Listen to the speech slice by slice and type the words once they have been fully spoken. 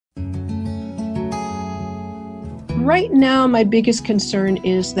Right now, my biggest concern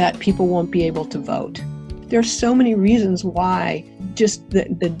is that people won't be able to vote. There are so many reasons why just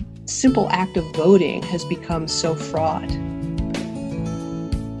the simple act of voting has become so fraught.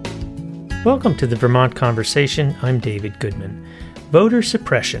 Welcome to the Vermont Conversation. I'm David Goodman. Voter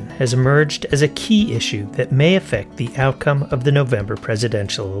suppression has emerged as a key issue that may affect the outcome of the November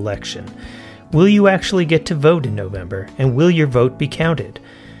presidential election. Will you actually get to vote in November, and will your vote be counted?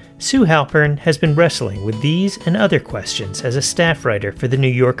 Sue Halpern has been wrestling with these and other questions as a staff writer for the New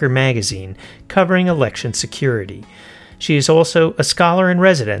Yorker magazine covering election security. She is also a scholar in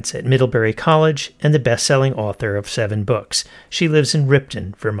residence at Middlebury College and the best-selling author of 7 books. She lives in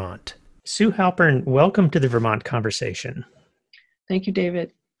Ripton, Vermont. Sue Halpern, welcome to the Vermont Conversation. Thank you,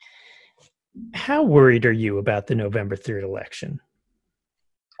 David. How worried are you about the November 3rd election?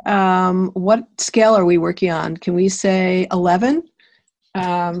 What scale are we working on? Can we say 11?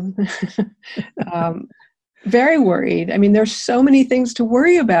 Very worried. I mean, there's so many things to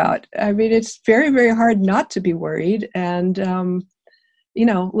worry about. I mean, it's very, very hard not to be worried. And,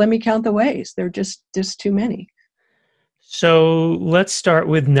 let me count the ways. There are just too many. So let's start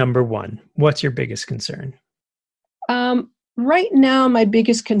with number 1. What's your biggest concern? Right now, my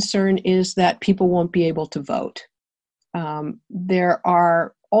biggest concern is that people won't be able to vote. There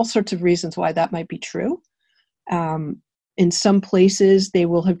are all sorts of reasons why that might be true. In some places, they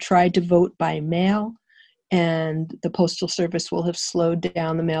will have tried to vote by mail, and the Postal Service will have slowed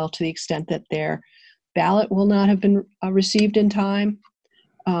down the mail to the extent that their ballot will not have been received in time.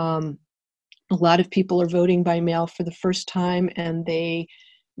 A lot of people are voting by mail for the first time, and they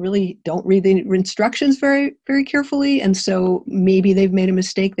really don't read the instructions very, very carefully, and so maybe they've made a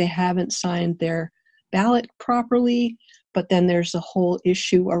mistake. They haven't signed their ballot properly, but then there's a whole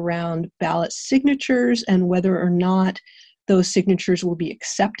issue around ballot signatures and whether or not those signatures will be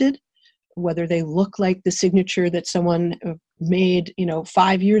accepted, whether they look like the signature that someone made,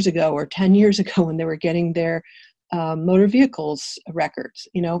 5 years ago or 10 years ago when they were getting their motor vehicles records,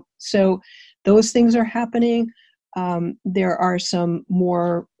 So those things are happening. There are some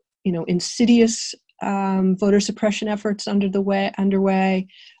more, insidious voter suppression efforts underway.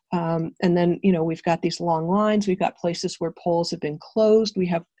 And then, we've got these long lines. We've got places where polls have been closed. We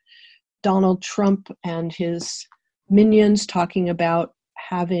have Donald Trump and his minions talking about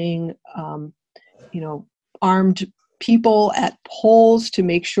having, armed people at polls to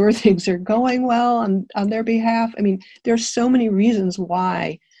make sure things are going well on their behalf. I mean, there's so many reasons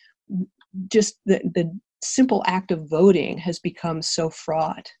why just the simple act of voting has become so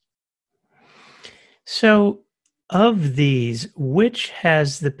fraught. So, of these, which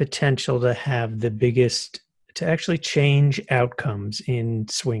has the potential to have the biggest, to actually change outcomes in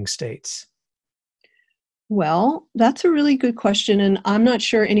swing states? Well, that's a really good question, and I'm not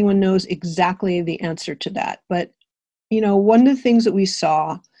sure anyone knows exactly the answer to that. But, one of the things that we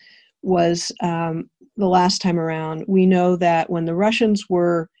saw was the last time around, we know that when the Russians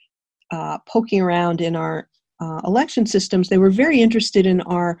were poking around in our election systems, they were very interested in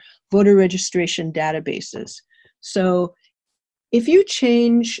our voter registration databases. So if you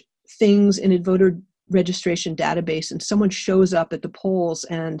change things in a voter registration database and someone shows up at the polls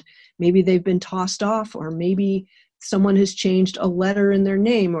and maybe they've been tossed off, or maybe someone has changed a letter in their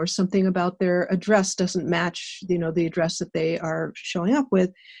name, or something about their address doesn't match, the address that they are showing up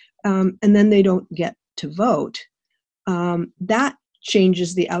with, and then they don't get to vote, that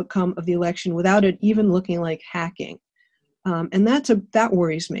changes the outcome of the election without it even looking like hacking. And that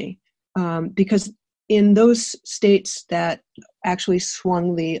worries me, because in those states that actually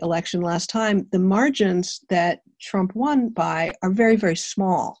swung the election last time, the margins that Trump won by are very, very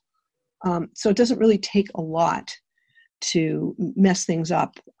small. So it doesn't really take a lot to mess things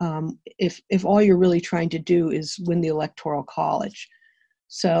up if all you're really trying to do is win the Electoral College.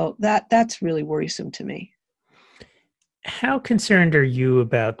 So that's really worrisome to me. How concerned are you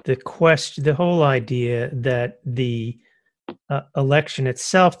about the whole idea that the election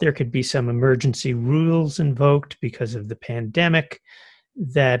itself, there could be some emergency rules invoked because of the pandemic,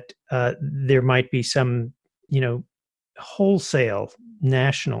 that there might be some, wholesale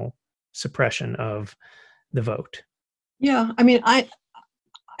national suppression of the vote? Yeah, I mean, I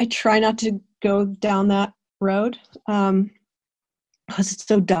try not to go down that road because it's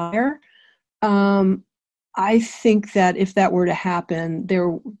so dire. I think that if that were to happen,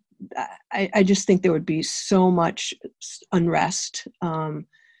 I just think there would be so much unrest.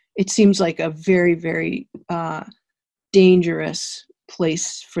 It seems like a very, very dangerous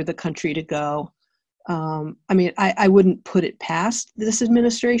place for the country to go. I mean, I wouldn't put it past this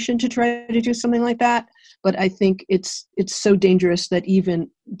administration to try to do something like that, but I think it's so dangerous that even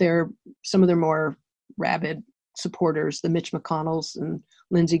some of their more rabid supporters, the Mitch McConnells and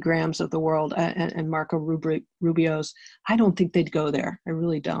Lindsey Grahams of the world, and Marco Rubio's. I don't think they'd go there. I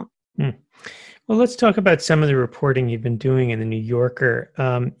really don't. Well, let's talk about some of the reporting you've been doing in the New Yorker.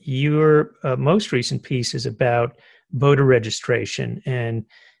 Your most recent piece is about voter registration, and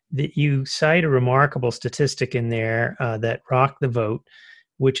that you cite a remarkable statistic in there that Rock the Vote,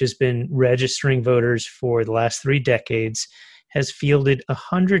 which has been registering voters for the last 3 decades, has fielded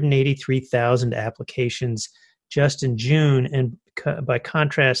 183,000 applications just in June. And by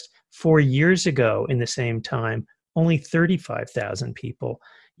contrast, 4 years ago in the same time, only 35,000 people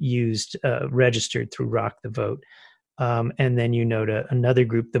registered through Rock the Vote. And then you note another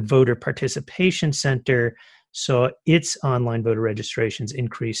group, the Voter Participation Center, saw its online voter registrations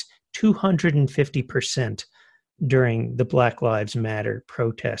increase 250% during the Black Lives Matter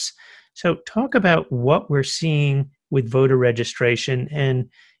protests. So talk about what we're seeing with voter registration. And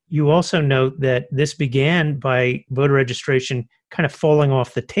you also note that this began by voter registration kind of falling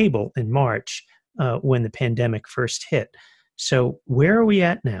off the table in March when the pandemic first hit. So where are we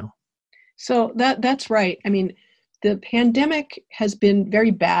at now? So that's right. I mean, the pandemic has been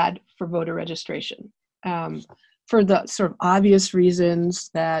very bad for voter registration for the sort of obvious reasons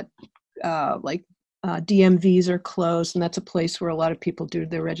that DMVs are closed, and that's a place where a lot of people do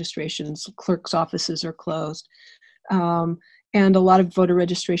their registrations. Clerks' offices are closed. And a lot of voter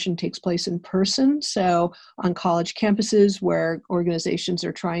registration takes place in person. So on college campuses where organizations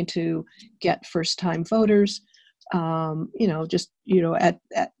are trying to get first-time voters,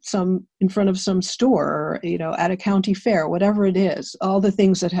 at some, in front of some store, or, at a county fair, whatever it is, all the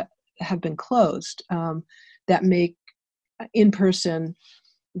things that have been closed that make in-person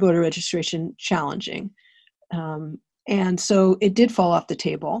voter registration challenging. And so it did fall off the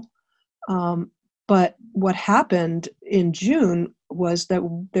table. But what happened in June was that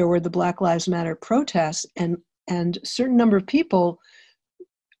there were the Black Lives Matter protests, and a certain number of people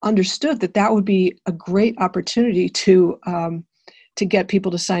understood that would be a great opportunity to get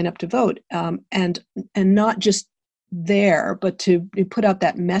people to sign up to vote, and not just there, but to put out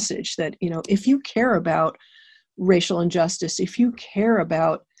that message that, if you care about racial injustice, if you care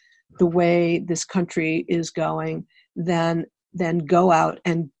about the way this country is going, then go out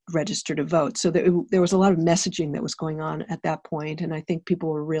and register to vote. So there was a lot of messaging that was going on at that point, and I think people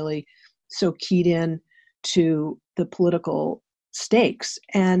were really so keyed in to the political stakes.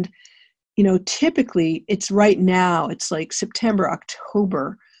 And typically it's right now, it's like September,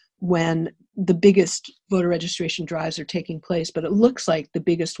 October, when the biggest voter registration drives are taking place, but it looks like the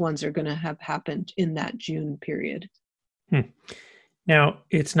biggest ones are going to have happened in that June period. Now,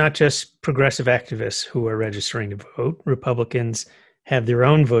 it's not just progressive activists who are registering to vote. Republicans have their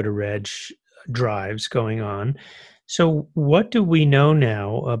own voter reg drives going on. So what do we know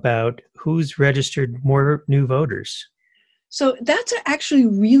now about who's registered more new voters? So that's actually a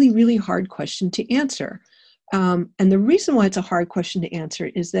really, really hard question to answer. And the reason why it's a hard question to answer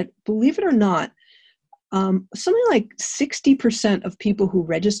is that, believe it or not, something like 60% of people who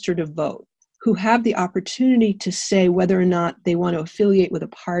register to vote, who have the opportunity to say whether or not they want to affiliate with a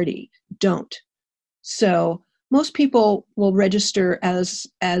party, don't. So most people will register as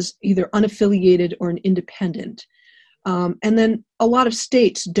either unaffiliated or an independent. And then a lot of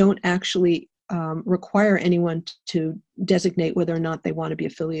states don't actually require anyone to designate whether or not they want to be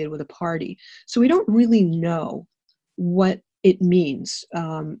affiliated with a party. So we don't really know what it means.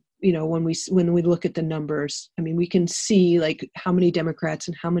 When we look at the numbers, I mean, we can see like how many Democrats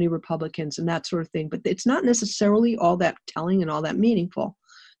and how many Republicans and that sort of thing, but it's not necessarily all that telling and all that meaningful.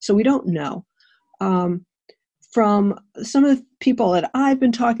 So we don't know. From some of the people that I've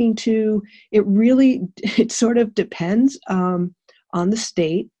been talking to, it sort of depends on the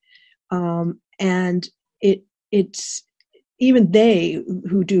state. And it's even they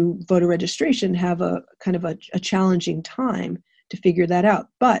who do voter registration have a kind of a challenging time to figure that out.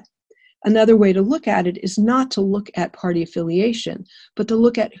 But another way to look at it is not to look at party affiliation, but to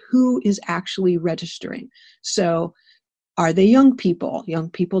look at who is actually registering. So are they young people? Young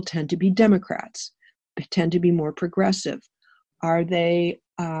people tend to be Democrats, tend to be more progressive. Are they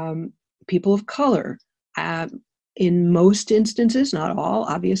people of color? In most instances, not all,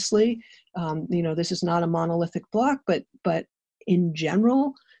 obviously, this is not a monolithic block, but in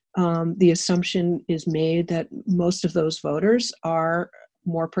general, the assumption is made that most of those voters are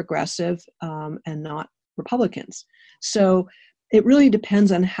more progressive and not Republicans. So it really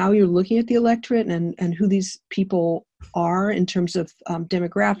depends on how you're looking at the electorate and who these people are in terms of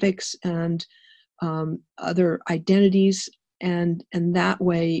demographics and other identities, and that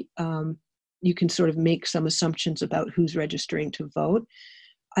way you can sort of make some assumptions about who's registering to vote.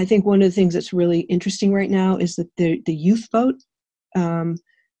 I think one of the things that's really interesting right now is that the youth vote,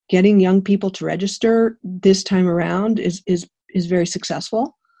 getting young people to register this time around is very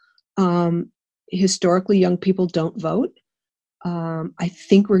successful. Historically, young people don't vote. I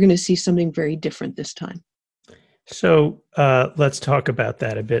think we're going to see something very different this time. So let's talk about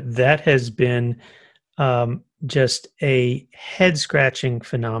that a bit. That has been just a head-scratching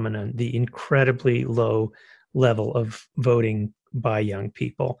phenomenon, the incredibly low level of voting by young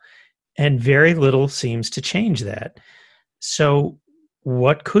people. And very little seems to change that. So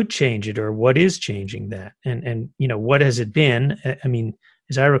what could change it, or what is changing that? And what has it been? I mean,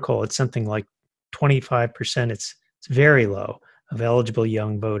 as I recall, it's something like 25%. It's very low of eligible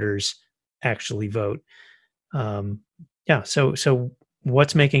young voters actually vote. So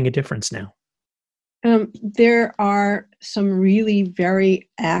what's making a difference now? There are some really very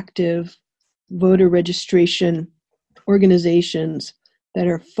active voter registration organizations that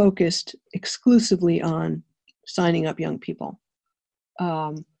are focused exclusively on signing up young people,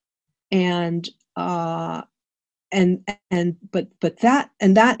 and that in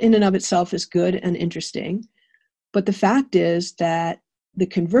and of itself is good and interesting. But the fact is that the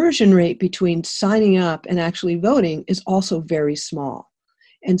conversion rate between signing up and actually voting is also very small.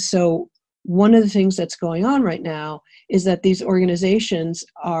 And so one of the things that's going on right now is that these organizations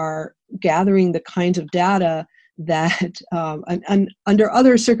are gathering the kinds of data that under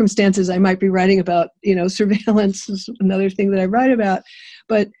other circumstances I might be writing about. Surveillance is another thing that I write about,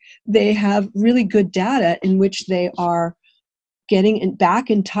 but they have really good data in which they are getting back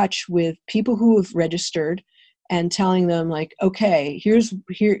in touch with people who have registered and telling them, like, okay,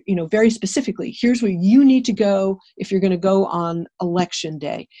 very specifically, here's where you need to go if you're going to go on election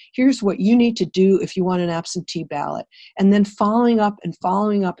day. Here's what you need to do if you want an absentee ballot. And then following up and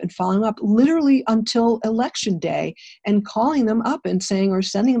following up and following up literally until election day, and calling them up and saying, or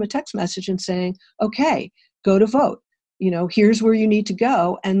sending them a text message and saying, okay, go to vote. Here's where you need to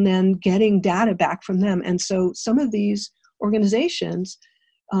go, and then getting data back from them. And so some of these organizations,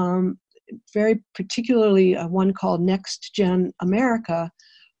 very particularly one called Next Gen America,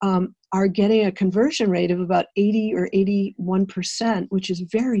 are getting a conversion rate of about 80 or 81%, which is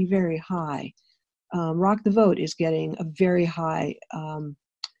very, very high. Rock the Vote is getting a very high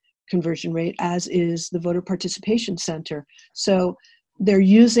conversion rate, as is the Voter Participation Center. So they're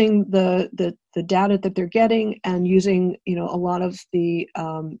using the data that they're getting, and using a lot of the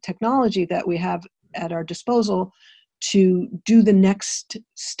technology that we have at our disposal to do the next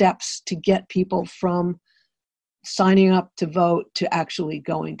steps to get people from signing up to vote to actually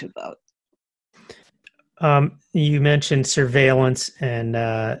going to vote. You mentioned surveillance, and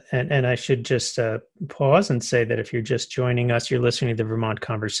I should just pause and say that if you're just joining us, you're listening to the Vermont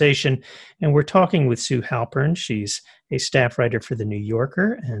Conversation, and we're talking with Sue Halpern. She's a staff writer for The New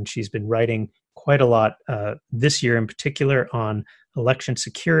Yorker, and she's been writing quite a lot this year in particular on election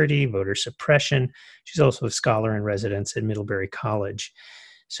security, voter suppression. She's also a scholar in residence at Middlebury College.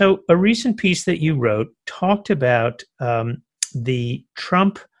 So a recent piece that you wrote talked about the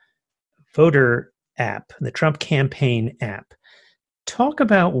Trump voter app, the Trump campaign app. Talk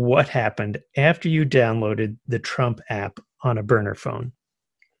about what happened after you downloaded the Trump app on a burner phone.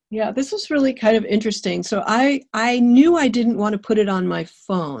 Yeah, this was really kind of interesting. So I knew I didn't want to put it on my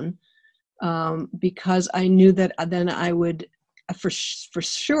phone because I knew that then I would for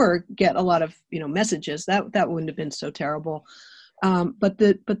sure get a lot of messages. That wouldn't have been so terrible. But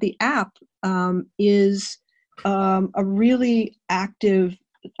the app is a really active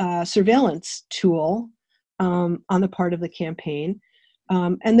surveillance tool on the part of the campaign,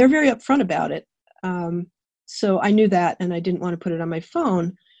 and they're very upfront about it. So I knew that, and I didn't want to put it on my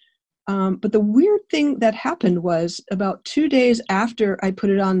phone. But the weird thing that happened was about 2 days after I put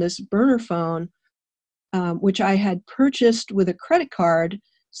it on this burner phone, which I had purchased with a credit card,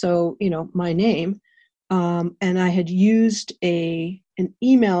 so my name, and I had used an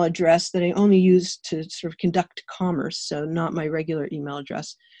email address that I only used to sort of conduct commerce, so not my regular email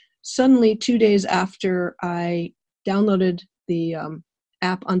address. Suddenly, 2 days after I downloaded the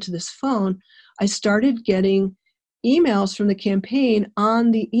app onto this phone, I started getting emails from the campaign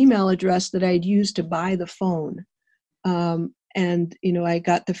on the email address that I'd used to buy the phone. And I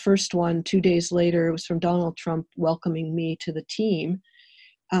got the first one 2 days later. It was from Donald Trump welcoming me to the team.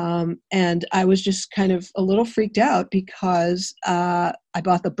 And I was just kind of a little freaked out because I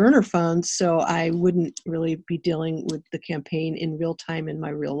bought the burner phone, so I wouldn't really be dealing with the campaign in real time in my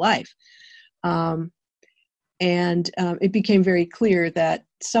real life. And it became very clear that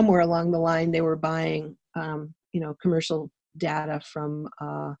somewhere along the line they were buying commercial data from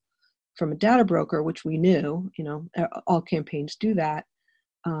a data broker, which we knew, all campaigns do that.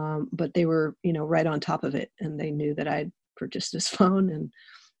 but they were, right on top of it, and they knew that I'd purchased this phone,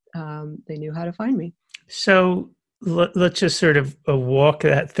 and they knew how to find me. So let's just sort of walk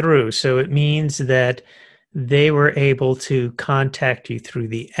that through. So it means that they were able to contact you through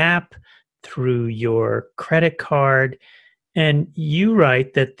the app, through your credit card, and you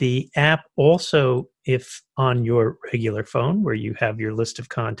write that the app also, if on your regular phone where you have your list of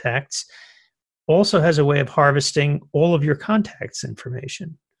contacts, also has a way of harvesting all of your contacts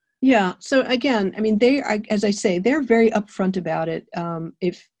information. Yeah. So again, I mean, as I say, they're very upfront about it.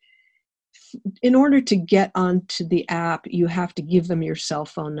 If in order to get onto the app, you have to give them your cell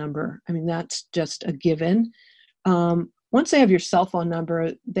phone number. I mean, that's just a given. Once they have your cell phone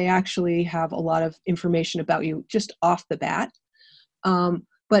number, they actually have a lot of information about you just off the bat.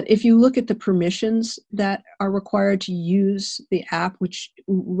 But if you look at the permissions that are required to use the app, which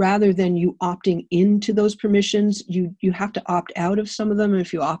rather than you opting into those permissions, you have to opt out of some of them. And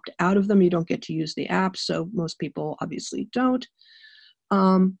if you opt out of them, you don't get to use the app. So most people obviously don't.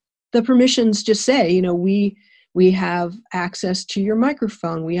 The permissions just say, we have access to your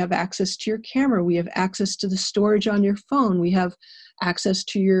microphone, we have access to your camera, we have access to the storage on your phone, we have access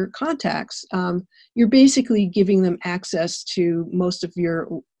to your contacts. You're basically giving them access to most of your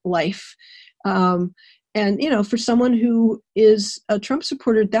life. And, for someone who is a Trump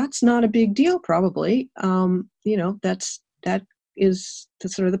supporter, that's not a big deal, probably. That is the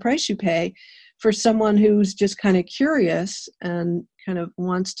sort of the price you pay. For someone who's just kind of curious and kind of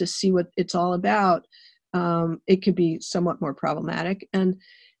wants to see what it's all about, it could be somewhat more problematic. And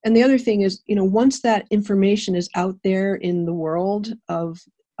the other thing is, once that information is out there in the world of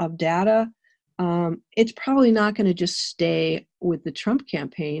data, it's probably not going to just stay with the Trump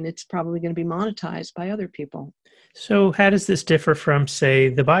campaign. It's probably going to be monetized by other people. So how does this differ from, say,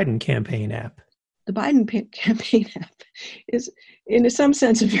 the Biden campaign app? The Biden campaign app is, in some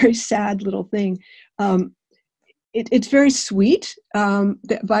sense, a very sad little thing. It's very sweet.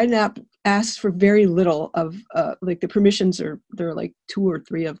 The Biden app asks for very little of, the permissions there are like 2 or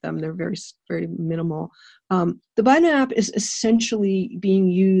 3 of them. They're very, very minimal. The Biden app is essentially being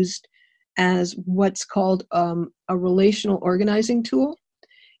used as what's called a relational organizing tool.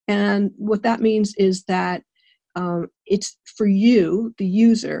 And what that means is that it's for you, the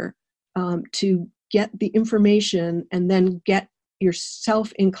user, to get the information and then get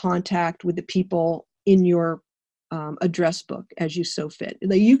yourself in contact with the people in your address book as you so fit.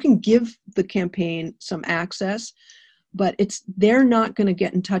 You can give the campaign some access, but they're not going to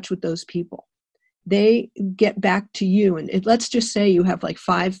get in touch with those people. They get back to you. And let's just say you have like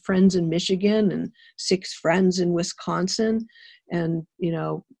 5 friends in Michigan and 6 friends in Wisconsin and,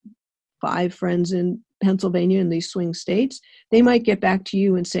 5 friends in Pennsylvania in these swing states. They might get back to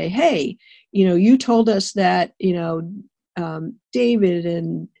you and say, hey, you told us that, David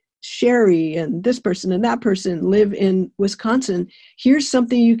and Sherry and this person and that person live in Wisconsin. Here's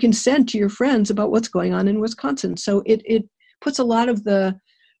something you can send to your friends about what's going on in Wisconsin. So it puts a lot of the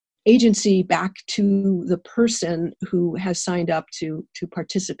agency back to the person who has signed up to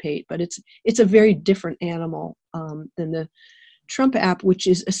participate. But it's a very different animal than the Trump app, which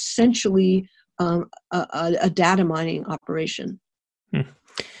is essentially a data mining operation.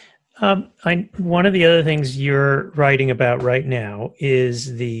 One of the other things you're writing about right now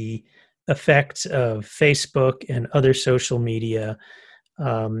is the effects of Facebook and other social media,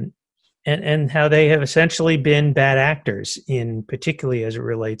 and how they have essentially been bad actors, particularly as it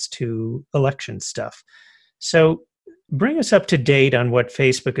relates to election stuff. So bring us up to date on what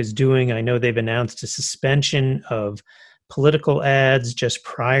Facebook is doing. I know they've announced a suspension of political ads just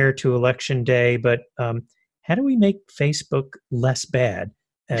prior to Election Day, but how do we make Facebook less bad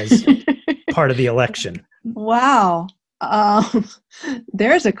as part of the election? Wow.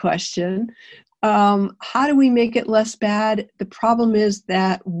 There's a question. How do we make it less bad? The problem is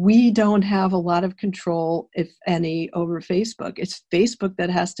that we don't have a lot of control, if any, over Facebook. It's Facebook that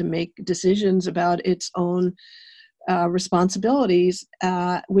has to make decisions about its own responsibilities,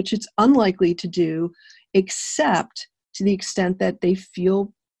 which it's unlikely to do, except to the extent that they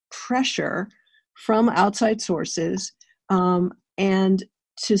feel pressure from outside sources, and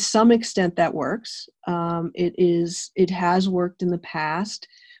to some extent that works. It has worked in the past,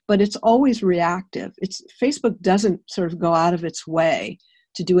 but it's always reactive. Facebook doesn't sort of go out of its way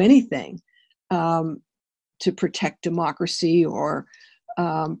to do anything to protect democracy or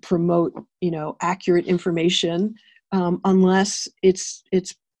promote, accurate information, unless it's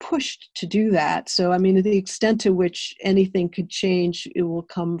pushed to do that. So, I mean, the extent to which anything could change, it will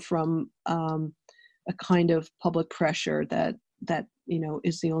come from a kind of public pressure that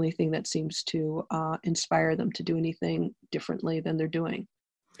is the only thing that seems to inspire them to do anything differently than they're doing.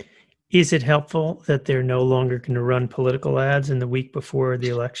 Is it helpful that they're no longer going to run political ads in the week before the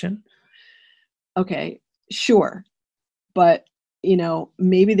election? Okay, sure. But,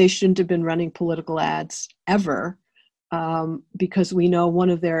 maybe they shouldn't have been running political ads ever, because we know one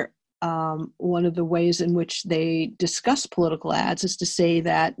of the ways in which they discuss political ads is to say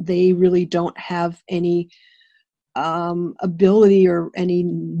that they really don't have any ability or any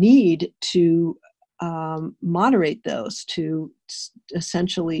need to moderate those, to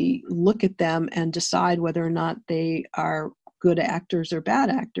essentially look at them and decide whether or not they are good actors or bad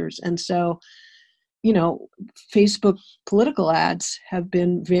actors. And so, Facebook political ads have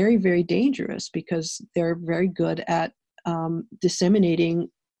been very, very dangerous because they're very good at disseminating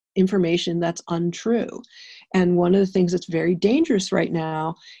information that's untrue. And one of the things that's very dangerous right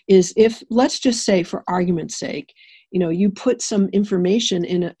now is if, let's just say for argument's sake, you put some information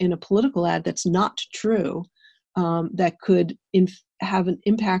in a political ad that's not true, that could have an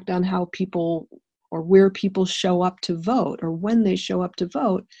impact on how people or where people show up to vote or when they show up to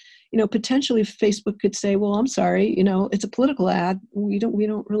vote. Potentially Facebook could say, well, I'm sorry, it's a political ad. We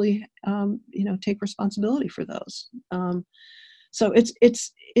don't really, take responsibility for those. So it's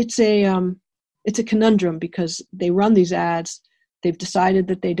a conundrum because they run these ads. They've decided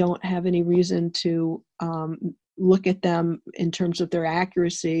that they don't have any reason to look at them in terms of their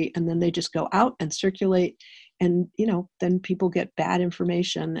accuracy, and then they just go out and circulate, and then people get bad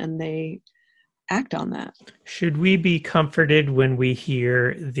information and they act on that. Should we be comforted when we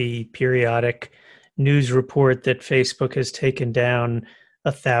hear the periodic news report that Facebook has taken down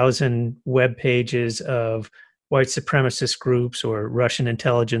 1,000 web pages of white supremacist groups or Russian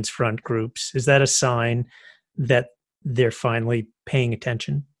intelligence front groups? Is that a sign that they're finally paying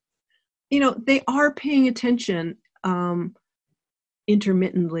attention? They are paying attention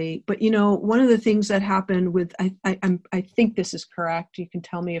intermittently, but one of the things that happened with I think this is correct. You can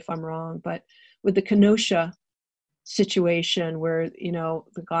tell me if I'm wrong, but with the Kenosha situation where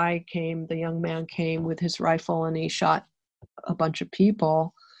the young man came with his rifle and he shot a bunch of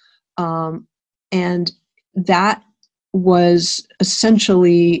people, and that was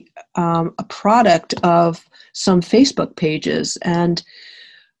essentially a product of some Facebook pages, and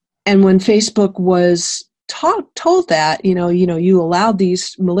when Facebook was told that you allowed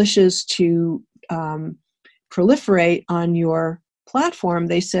these militias to proliferate on your platform,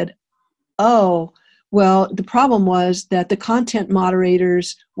 they said, oh, well, the problem was that the content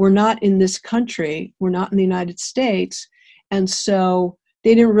moderators were not in this country, were not in the United States, and so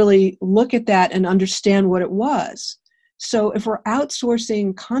they didn't really look at that and understand what it was. So if we're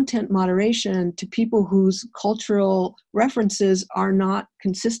outsourcing content moderation to people whose cultural references are not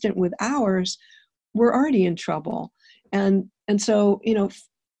consistent with ours, we're already in trouble. And so,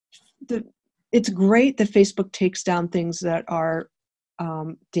 it's great that Facebook takes down things that are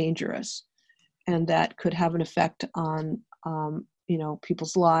dangerous and that could have an effect on,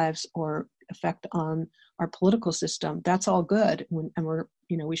 people's lives or effect on our political system. That's all good.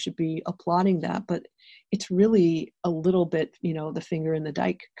 And we should be applauding that, but it's really a little bit, the finger in the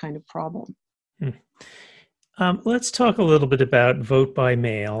dike kind of problem. Let's talk a little bit about vote by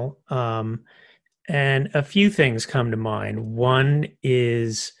mail. And a few things come to mind. One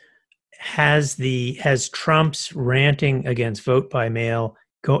is, has Trump's ranting against vote by mail,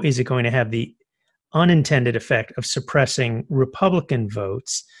 is it going to have the unintended effect of suppressing Republican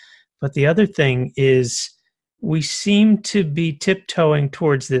votes? But the other thing is, we seem to be tiptoeing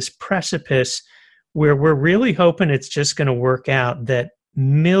towards this precipice where we're really hoping it's just going to work out that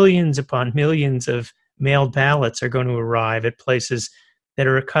millions upon millions of mailed ballots are going to arrive at places that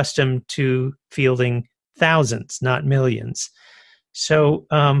are accustomed to fielding thousands, not millions. So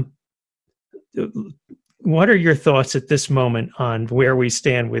what are your thoughts at this moment on where we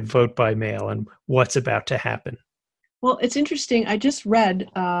stand with vote by mail and what's about to happen? Well, it's interesting. I just read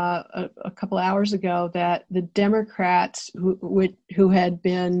a couple hours ago that the Democrats who had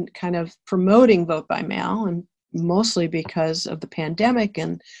been kind of promoting vote by mail, and mostly because of the pandemic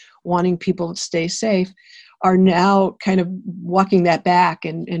and wanting people to stay safe, are now kind of walking that back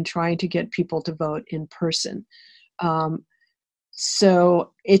and trying to get people to vote in person.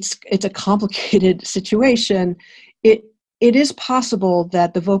 So it's a complicated situation. It is possible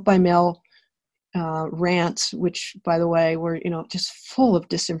that the vote by mail rants, which, by the way, were just full of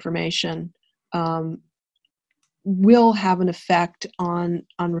disinformation, will have an effect on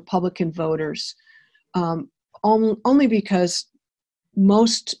Republican voters, only because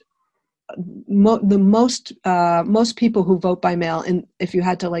most people who vote by mail, and if you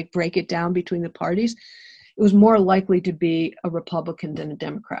had to break it down between the parties, it was more likely to be a Republican than a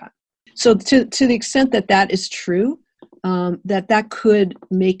Democrat. So to the extent that is true, that could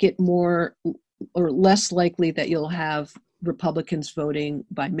make it more or less likely that you'll have Republicans voting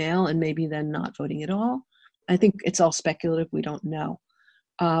by mail and maybe then not voting at all. I think it's all speculative. We don't know.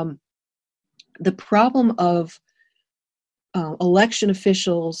 The problem of election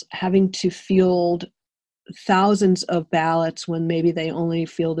officials having to field thousands of ballots when maybe they only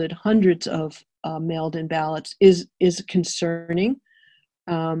fielded hundreds of mailed-in ballots is concerning.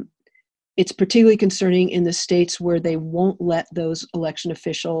 It's particularly concerning in the states where they won't let those election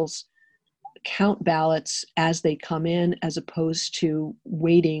officials count ballots as they come in, as opposed to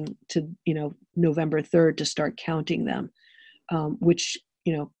waiting to November 3rd to start counting them, which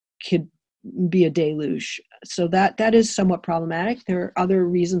could be a deluge. So that is somewhat problematic. There are other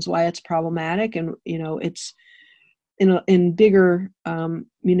reasons why it's problematic, and it's in bigger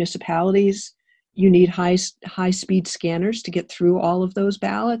municipalities. You need high speed scanners to get through all of those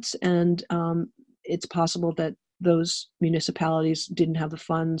ballots, and it's possible that those municipalities didn't have the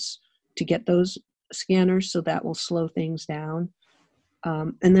funds to get those scanners, so that will slow things down.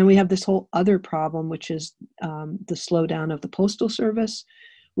 And then we have this whole other problem, which is the slowdown of the Postal Service,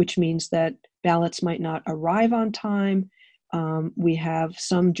 which means that ballots might not arrive on time. We have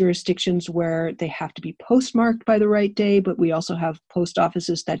some jurisdictions where they have to be postmarked by the right day, but we also have post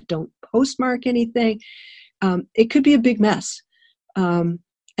offices that don't postmark anything. It could be a big mess. And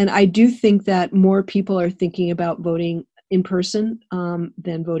I do think that more people are thinking about voting in person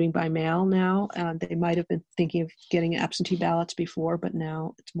than voting by mail now. They might have been thinking of getting absentee ballots before, but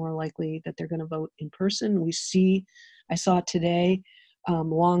now it's more likely that they're going to vote in person. I saw today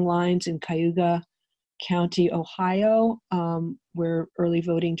long lines in Cayuga County, Ohio, where early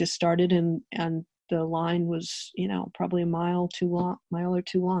voting just started, and the line was, probably a mile or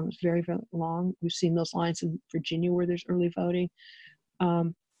two long. It was very, very long. We've seen those lines in Virginia where there's early voting.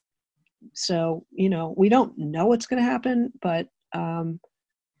 So, we don't know what's going to happen, but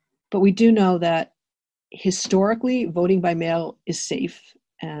we do know that historically voting by mail is safe,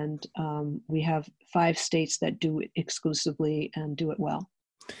 and we have 5 states that do it exclusively and do it well.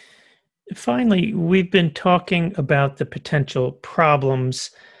 Finally, we've been talking about the potential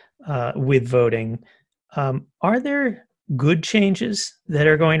problems with voting. Are there good changes that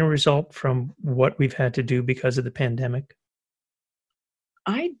are going to result from what we've had to do because of the pandemic?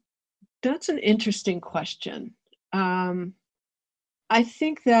 That's an interesting question. I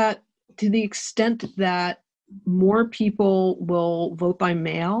think that to the extent that more people will vote by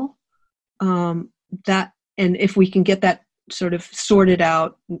mail, and if we can get that sort of sorted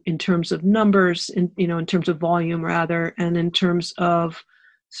out in terms of numbers, in terms of volume rather, and in terms of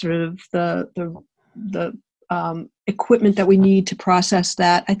sort of the equipment that we need to process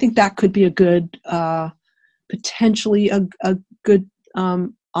that, I think that could be a good, potentially a good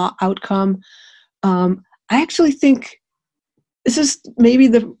outcome. I actually think this is maybe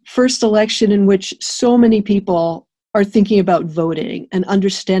the first election in which so many people are thinking about voting and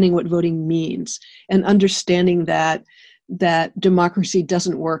understanding what voting means, and understanding that democracy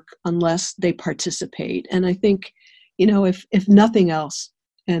doesn't work unless they participate. And I think, if nothing else,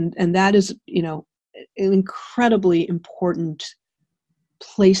 and that is, an incredibly important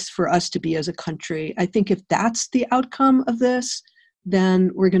place for us to be as a country. I think if that's the outcome of this, then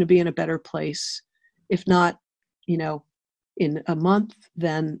we're going to be in a better place. If not, in a month,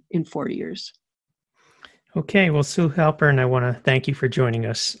 then in 4 years. Okay. Well, Sue Halpern, I want to thank you for joining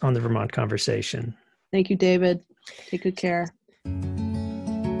us on the Vermont Conversation. Thank you, David. Take good care.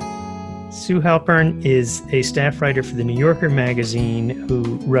 Sue Halpern is a staff writer for the New Yorker magazine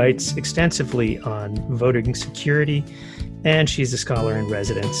who writes extensively on voting security, and she's a scholar in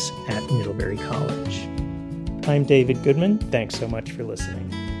residence at Middlebury College. I'm David Goodman. Thanks so much for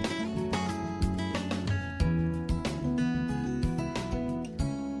listening.